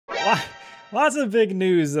lots of big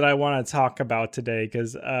news that I want to talk about today,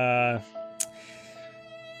 because,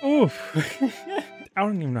 oof. I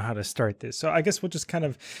don't even know how to start this. So I guess we'll just kind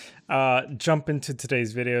of jump into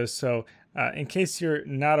today's video. So in case you're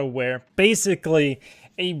not aware, basically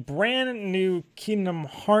a brand new Kingdom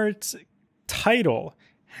Hearts title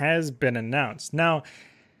has been announced. Now,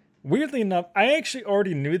 weirdly enough, I actually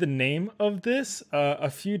already knew the name of this a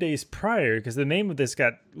few days prior, because the name of this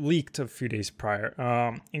got leaked a few days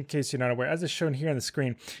prior. In case you're not aware, as it's shown here on the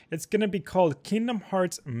screen, it's going to be called Kingdom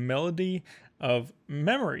Hearts Melody of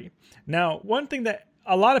Memory. Now, one thing that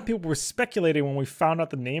a lot of people were speculating when we found out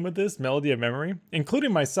the name of this, Melody of Memory,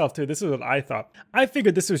 including myself too, this is what I thought. I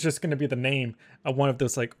figured this was just going to be the name of one of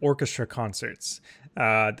those like orchestra concerts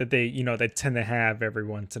that they tend to have every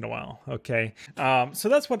once in a while, okay? So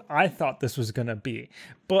that's what I thought this was going to be.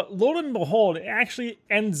 But lo and behold, it actually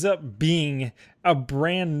ends up being a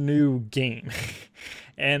brand new game.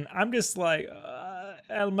 And I'm just like...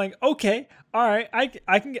 I'm like, okay, all right,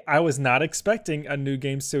 I was not expecting a new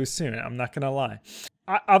game so soon. I'm not gonna lie.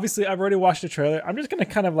 Obviously, I've already watched the trailer. I'm just gonna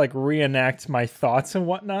kind of like reenact my thoughts and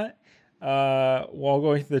whatnot while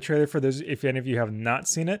going through the trailer for those, if any of you have not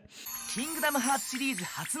seen it. Kingdom Hearts series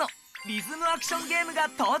初のリズムアクションゲームが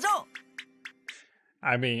登場.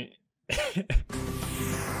 I mean,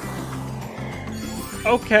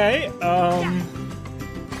 okay,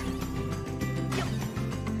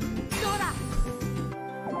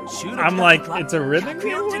 I'm like, it's a rhythm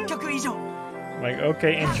game? Like,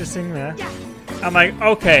 okay, interesting, man. I'm like,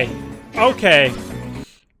 okay.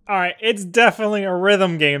 Alright, it's definitely a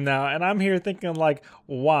rhythm game now, and I'm here thinking like,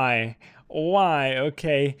 why? Why?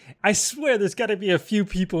 Okay. I swear there's gotta be a few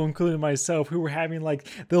people, including myself, who were having like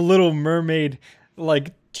the Little Mermaid,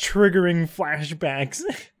 like, triggering flashbacks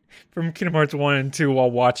from Kingdom Hearts 1 and 2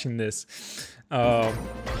 while watching this. But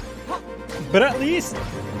at least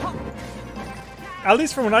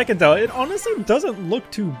from what I can tell, it honestly doesn't look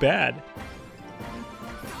too bad.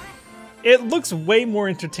 It looks way more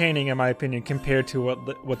entertaining, in my opinion, compared to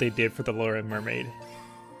what they did for The Little Mermaid.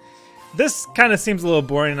 This kind of seems a little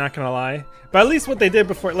boring, not gonna lie. But at least what they did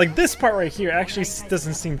before, like this part right here, actually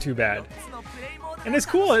doesn't seem too bad. And it's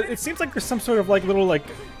cool. It seems like there's some sort of like little like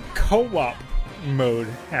co-op mode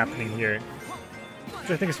happening here,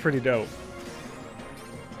 which I think is pretty dope.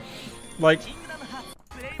 Like,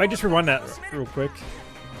 if I just rewind that real quick.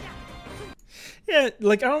 Yeah,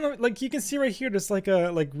 like, I don't know, like, you can see right here, there's like a,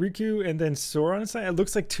 like, Riku and then Sora on the side. It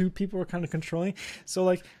looks like two people are kind of controlling. So,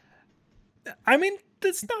 like, I mean,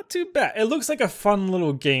 it's not too bad. It looks like a fun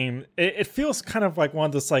little game. It feels kind of like one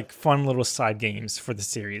of those, like, fun little side games for the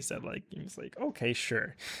series that, like, it's like, okay,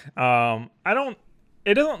 sure.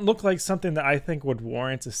 It doesn't look like something that I think would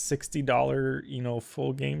warrant a $60, you know,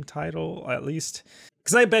 full game title, at least.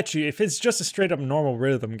 Because I bet you, if it's just a straight up normal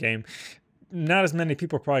rhythm game, not as many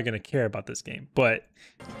people are probably going to care about this game. But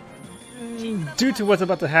due to what's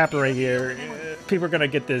about to happen right here, people are going to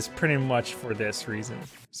get this pretty much for this reason.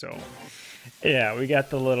 So, yeah, we got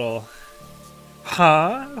the little...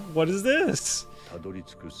 Huh? What is this?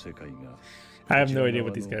 I have no idea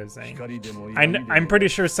what these guys are saying. I'm pretty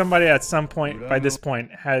sure somebody at some point, by this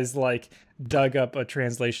point, has like dug up a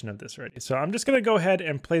translation of this already. So I'm just going to go ahead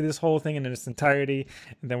and play this whole thing in its entirety,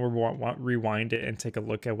 and then we'll rewind it and take a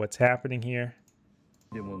look at what's happening here.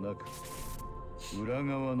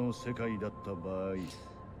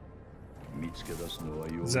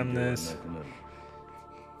 Zoom this.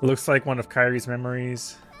 Looks like one of Kairi's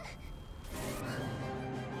memories.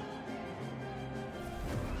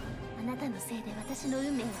 あなたのせいで私の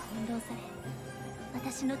運命は翻弄され、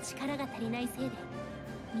私の力が足りないせいで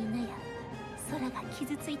みんなや空が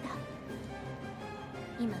傷ついた。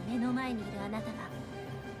今目の前にいるあなたが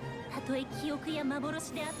たとえ記憶や幻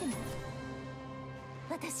であっても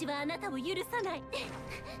私はあなたを許さない。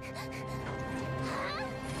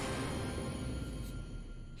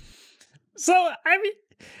So, I mean,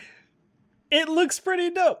 it looks pretty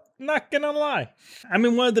dope, not gonna lie. I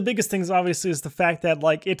mean, one of the biggest things, obviously, is the fact that,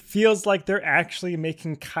 like, it feels like they're actually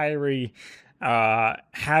making Kairi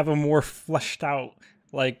have a more fleshed out,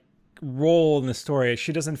 like, role in the story.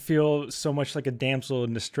 She doesn't feel so much like a damsel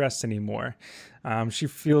in distress anymore. She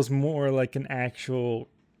feels more like an actual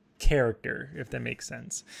character, if that makes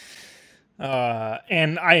sense.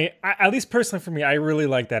 And I, at least personally for me, I really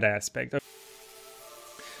like that aspect.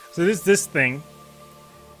 So this thing,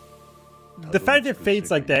 the fact that it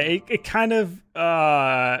fades like that, it kind of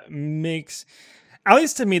makes, at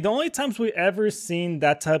least to me, the only times we ever seen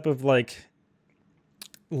that type of like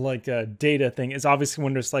a data thing is obviously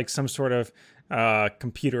when there's like some sort of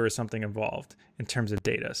computer or something involved in terms of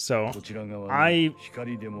data. So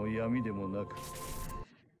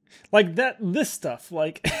like that, this stuff,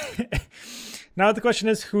 like. Now the question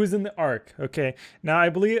is, who's in the arc? Okay, now I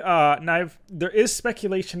believe there is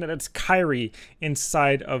speculation that it's Kairi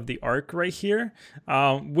inside of the arc right here,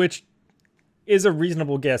 which is a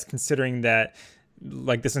reasonable guess considering that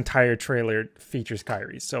like this entire trailer features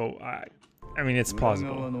Kairi. So I mean, it's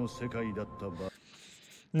plausible.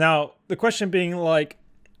 Now the question being like,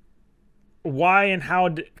 why and how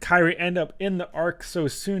did Kairi end up in the arc so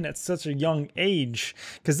soon at such a young age?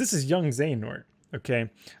 Because this is young Xehanort. Okay,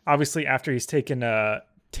 obviously after he's taken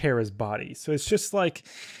Terra's body, so it's just like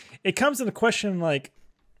it comes to the question like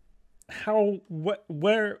how, what,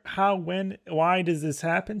 where, how, when, why does this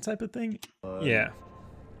happen type of thing. Yeah.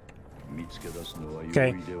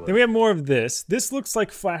 Okay, then we have more of this. This looks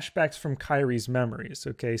like flashbacks from Kairi's memories.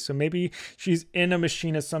 Okay, so maybe she's in a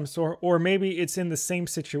machine of some sort, or maybe it's in the same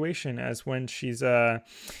situation as when she's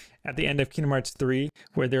at the end of Kingdom Hearts 3,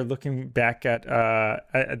 where they're looking back at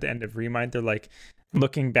the end of Remind, they're like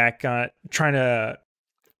looking back at trying to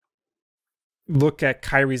look at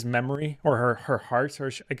Kairi's memory or her heart,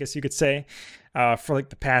 or I guess you could say, for like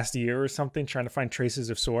the past year or something, trying to find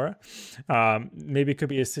traces of Sora. Maybe it could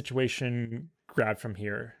be a situation grabbed from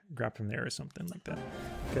here, grabbed from there, or something like that.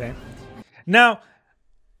 Okay. Now,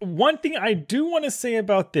 one thing I do want to say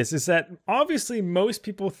about this is that obviously most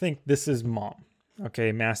people think this is MoM.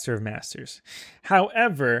 Okay, Master of Masters.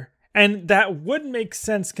 However, and that would make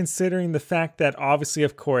sense considering the fact that obviously,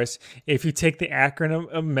 of course, if you take the acronym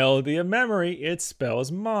of Melody of Memory, it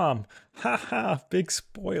spells MoM. Haha, big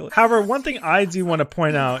spoiler. However, one thing I do want to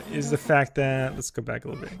point out is the fact that, let's go back a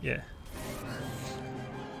little bit, yeah.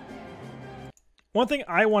 One thing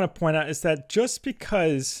I want to point out is that just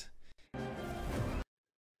because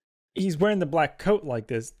he's wearing the black coat like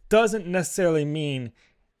this doesn't necessarily mean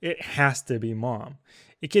it has to be MoM.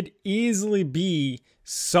 It could easily be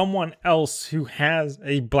someone else who has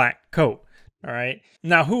a black coat. All right.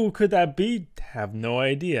 Now, who could that be? Have no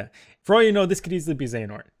idea. For all you know, this could easily be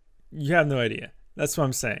Xehanort. You have no idea. That's what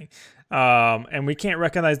I'm saying. And we can't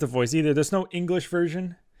recognize the voice either. There's no English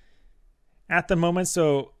version at the moment.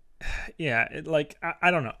 So, yeah, I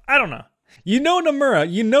don't know. I don't know. You know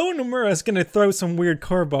Nomura is going to throw some weird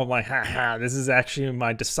curveball like, haha, this is actually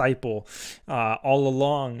my disciple all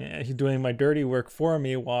along. He's doing my dirty work for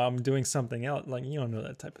me while I'm doing something else. Like, you don't know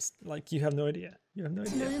that type of stuff. Like, you have no idea. You have no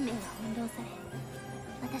idea.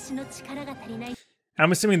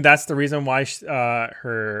 I'm assuming that's the reason why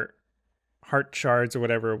her heart shards or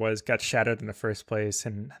whatever it was got shattered in the first place.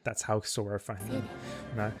 And that's how Sora finally.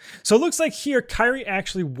 So it looks like here, Kairi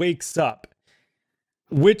actually wakes up,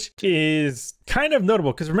 which is kind of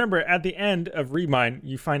notable because remember at the end of Remind,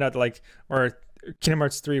 you find out like, or Kingdom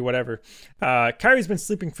Hearts 3, whatever, Kairi's been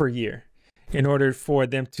sleeping for a year in order for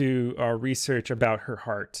them to research about her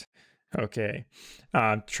heart. Okay,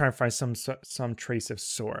 try and find some trace of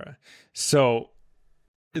Sora. So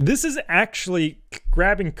this is actually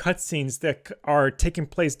grabbing cutscenes that are taking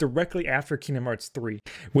place directly after Kingdom Hearts 3,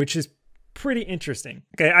 which is pretty interesting.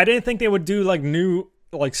 Okay, I didn't think they would do like new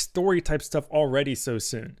like story type stuff already so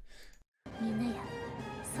soon.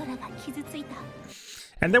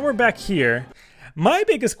 And then we're back here. My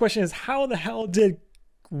biggest question is how the hell did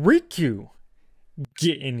Riku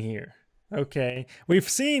get in here? Okay, we've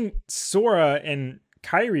seen Sora and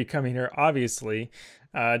Kairi coming here obviously,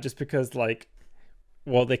 just because like,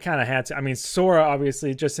 well, they kind of had to. I mean, Sora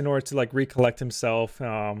obviously just in order to like recollect himself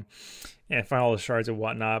and find all the shards and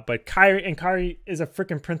whatnot. But Kairi is a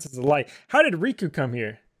freaking princess of light. How did Riku come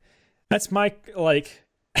here? That's my like.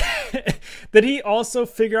 Did he also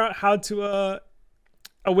figure out how to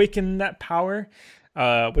awaken that power?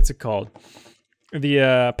 What's it called?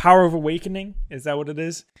 The power of awakening. Is that what it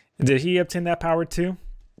is? Did he obtain that power too?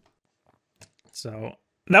 So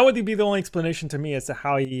that would be the only explanation to me as to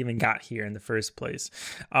how he even got here in the first place.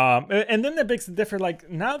 And then that makes it different. Like,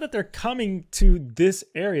 now that they're coming to this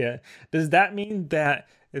area, does that mean that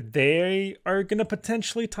they are going to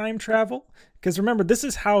potentially time travel? Because remember, this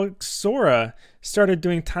is how Sora started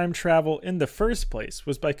doing time travel in the first place,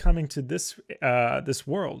 was by coming to this this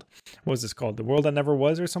world. What was this called? The World That Never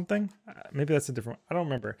Was or something? Maybe that's a different one. I don't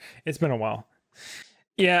remember. It's been a while.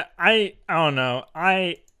 Yeah, I don't know.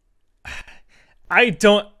 I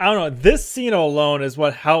don't know. This scene alone is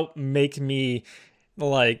what helped make me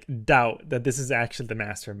like doubt that this is actually the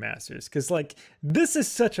Master of Masters. Because like, this is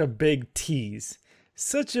such a big tease.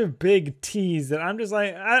 Such a big tease that I'm just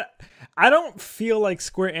like, I don't feel like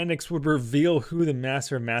Square Enix would reveal who the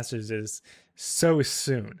Master of Masters is so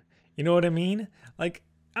soon. You know what I mean? Like,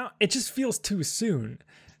 it just feels too soon.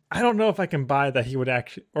 I don't know if I can buy that he would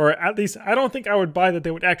actually, or at least I don't think I would buy that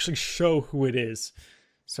they would actually show who it is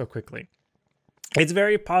so quickly. It's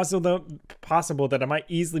very possible that it might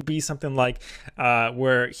easily be something like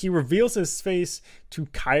where he reveals his face to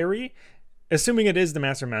Kairi, assuming it is the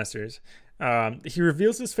Masters. He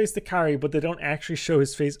reveals his face to Kairi, but they don't actually show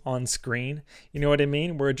his face on screen. You know what I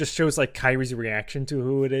mean? Where it just shows like Kairi's reaction to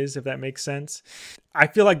who it is, if that makes sense. I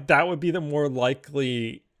feel like that would be the more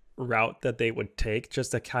likely route that they would take,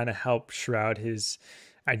 just to kind of help shroud his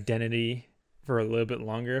identity for a little bit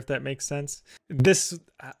longer, if that makes sense. This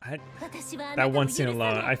that one scene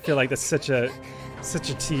alone, I feel like that's such a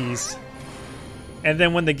tease. And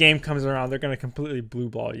then when the game comes around, they're gonna completely blue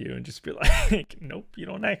ball you and just be like, nope, you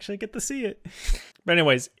don't actually get to see it. But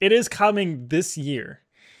anyways, it is coming this year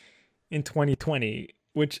in 2020,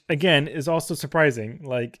 which again is also surprising.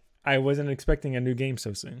 Like, I wasn't expecting a new game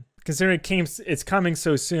so soon. Considering it's coming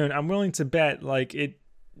so soon, I'm willing to bet like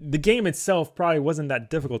the game itself probably wasn't that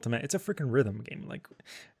difficult to make. It's a freaking rhythm game. Like,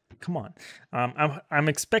 come on. I'm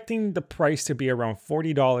expecting the price to be around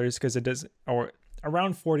 $40 because it does, or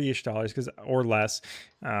around $40-ish because, or less,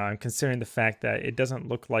 considering the fact that it doesn't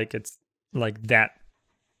look like it's like that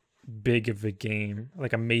big of a game,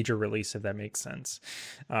 like a major release, if that makes sense.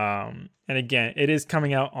 And again, it is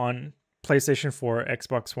coming out on PlayStation 4,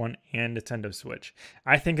 Xbox One, and Nintendo Switch.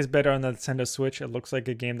 I think it's better on the Nintendo Switch. It looks like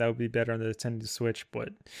a game that would be better on the Nintendo Switch, but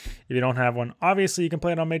if you don't have one, obviously you can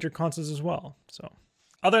play it on major consoles as well. So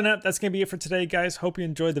other than that, that's going to be it for today, guys. Hope you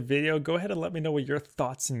enjoyed the video. Go ahead and let me know what your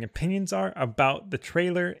thoughts and opinions are about the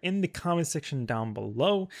trailer in the comment section down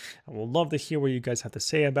below. I would love to hear what you guys have to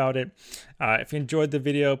say about it. If you enjoyed the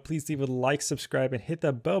video, please leave a like, subscribe, and hit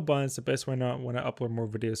that bell button. It's the best way to when I upload more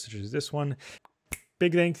videos such as this one.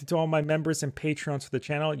 Big thank you to all my members and Patreons for the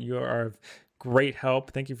channel. You are of great help.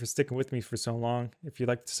 Thank you for sticking with me for so long. If you'd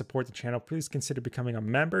like to support the channel, please consider becoming a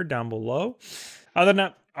member down below. Other than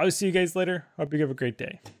that, I'll see you guys later. Hope you have a great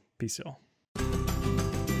day. Peace out.